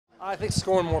I think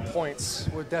scoring more points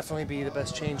would definitely be the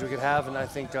best change we could have, and I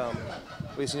think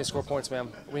we just need to score points, man.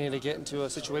 We need to get into a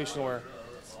situation where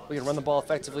we can run the ball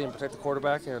effectively and protect the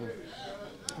quarterback, and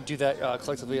do that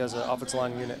collectively as an offensive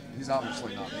line unit. He's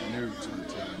obviously not new to the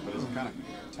team, but it's kind of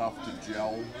tough to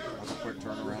gel with a quick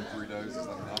turnaround 3 days. Is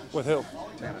that enough? With who?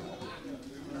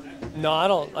 Tannehill. No, I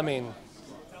don't. I mean,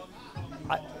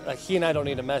 he and I don't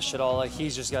need to mesh at all. Like,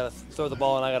 he's just got to throw the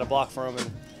ball, and I got to block for him,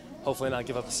 and hopefully not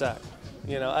give up a sack.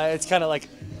 You know, it's kind of like,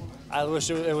 I wish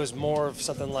it was more of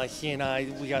something like he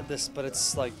and we got this, but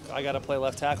it's like I got to play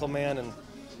left tackle, man, and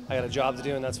I got a job to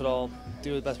do, and that's what I'll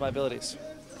do to the best of my abilities.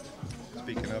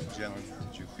 Speaking of Jalen,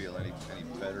 did you feel any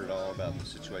better at all about the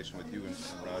situation with you and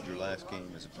Roger last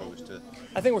game as opposed to?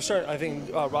 I think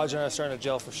Roger and I are starting to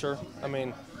gel for sure. I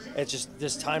mean, it's just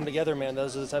this time together, man.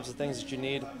 Those are the types of things that you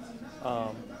need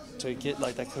to get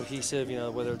like that cohesive. You know,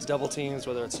 whether it's double teams,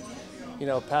 whether it's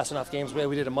passing off games.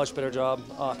 We did a much better job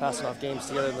passing off games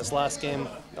together in this last game,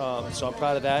 so I'm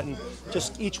proud of that. And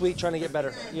just each week trying to get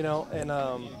better. And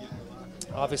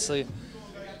obviously,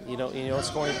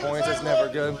 scoring points is never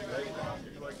good.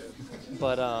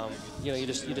 But you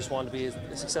just want to be as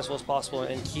successful as possible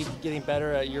and keep getting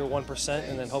better at your 1%,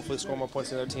 and then hopefully score more points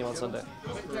than the other team on Sunday.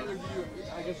 Taylor,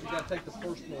 I guess you got to take the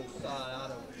personal side out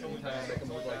of it. Sometimes make them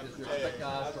look like this. You expect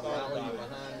guys to rally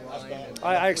behind Ryan.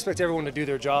 I expect everyone to do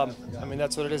their job. I mean,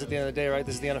 that's what it is at the end of the day, right?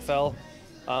 This is the NFL.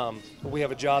 We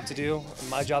have a job to do.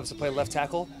 My job is to play left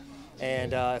tackle.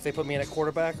 And if they put me in at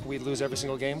quarterback, we'd lose every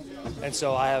single game. And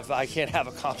so I can't have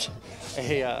a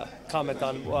comment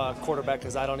on quarterback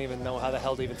because I don't even know how the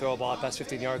hell to even throw a ball past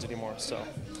 15 yards anymore. So.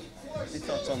 Any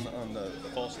thoughts on the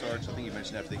false starts? I think you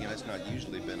mentioned after the game that's not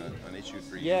usually been an issue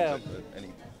for you. Yeah. But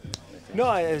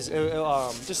No, it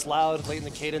just loud, late in the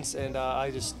cadence, and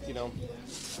I just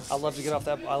I love to get off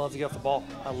that. I love to get off the ball.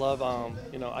 I love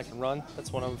I can run.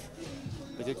 That's one of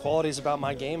the good qualities about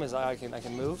my game is I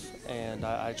can move, and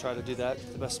I try to do that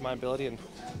to the best of my ability, and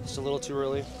just a little too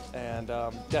early, and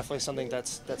definitely something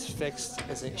that's fixed.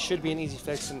 It should be an easy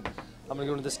fix, and I'm going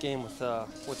to go into this game with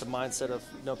the mindset of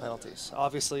no penalties.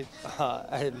 Obviously,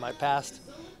 my past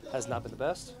has not been the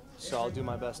best, so I'll do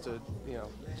my best to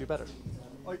do better.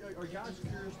 Are guys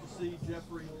curious to see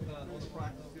Jeffrey on the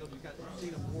practice field? You've seen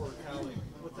him work.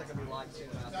 What's that going to be like seeing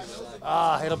him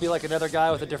out there? It'll be like another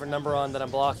guy with a different number on that I'm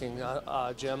blocking,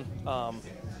 Jim.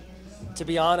 To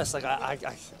be honest, like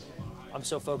I'm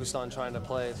so focused on trying to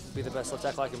be the best left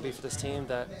tackle I can be for this team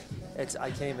that I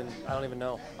don't even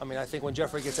know. I mean, I think when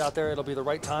Jeffrey gets out there, it'll be the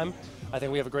right time. I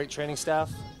think we have a great training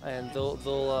staff, and they'll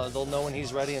know when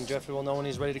he's ready, and Jeffrey will know when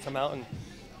he's ready to come out. And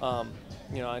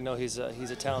I know he's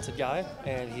a talented guy,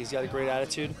 and he's got a great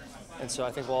attitude, and so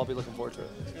I think we'll all be looking forward to it.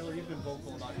 Taylor, you've been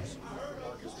vocal about your support for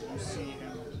Marcus. When you see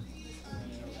him,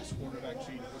 this quarterback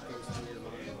cheat, what goes through your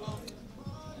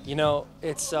mind?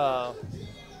 It's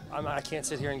I can't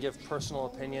sit here and give personal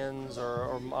opinions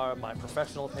or my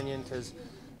professional opinion because,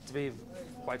 to be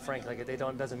quite frank, like it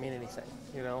doesn't mean anything.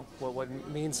 What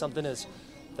means something is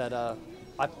that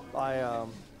I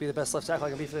be the best left tackle I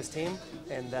can be for this team,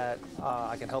 and that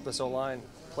I can help this O-line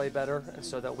play better, and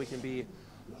so that we can be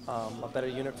a better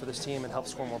unit for this team and help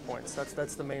score more points.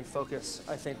 That's the main focus.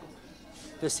 I think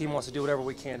this team wants to do whatever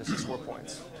we can to score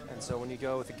points, and so when you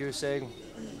go with a goose egg,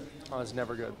 it's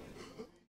never good.